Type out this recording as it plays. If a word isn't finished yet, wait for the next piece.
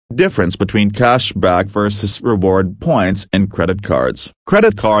Difference between cashback versus reward points in credit cards.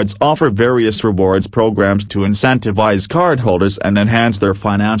 Credit cards offer various rewards programs to incentivize cardholders and enhance their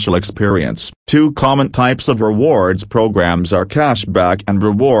financial experience. Two common types of rewards programs are cashback and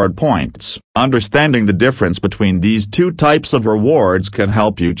reward points. Understanding the difference between these two types of rewards can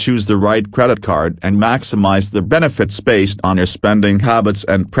help you choose the right credit card and maximize the benefits based on your spending habits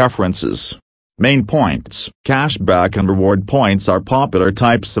and preferences. Main points. Cashback and reward points are popular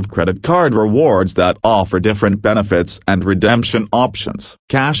types of credit card rewards that offer different benefits and redemption options.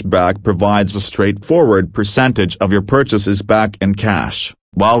 Cashback provides a straightforward percentage of your purchases back in cash,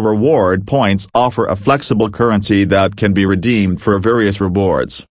 while reward points offer a flexible currency that can be redeemed for various rewards.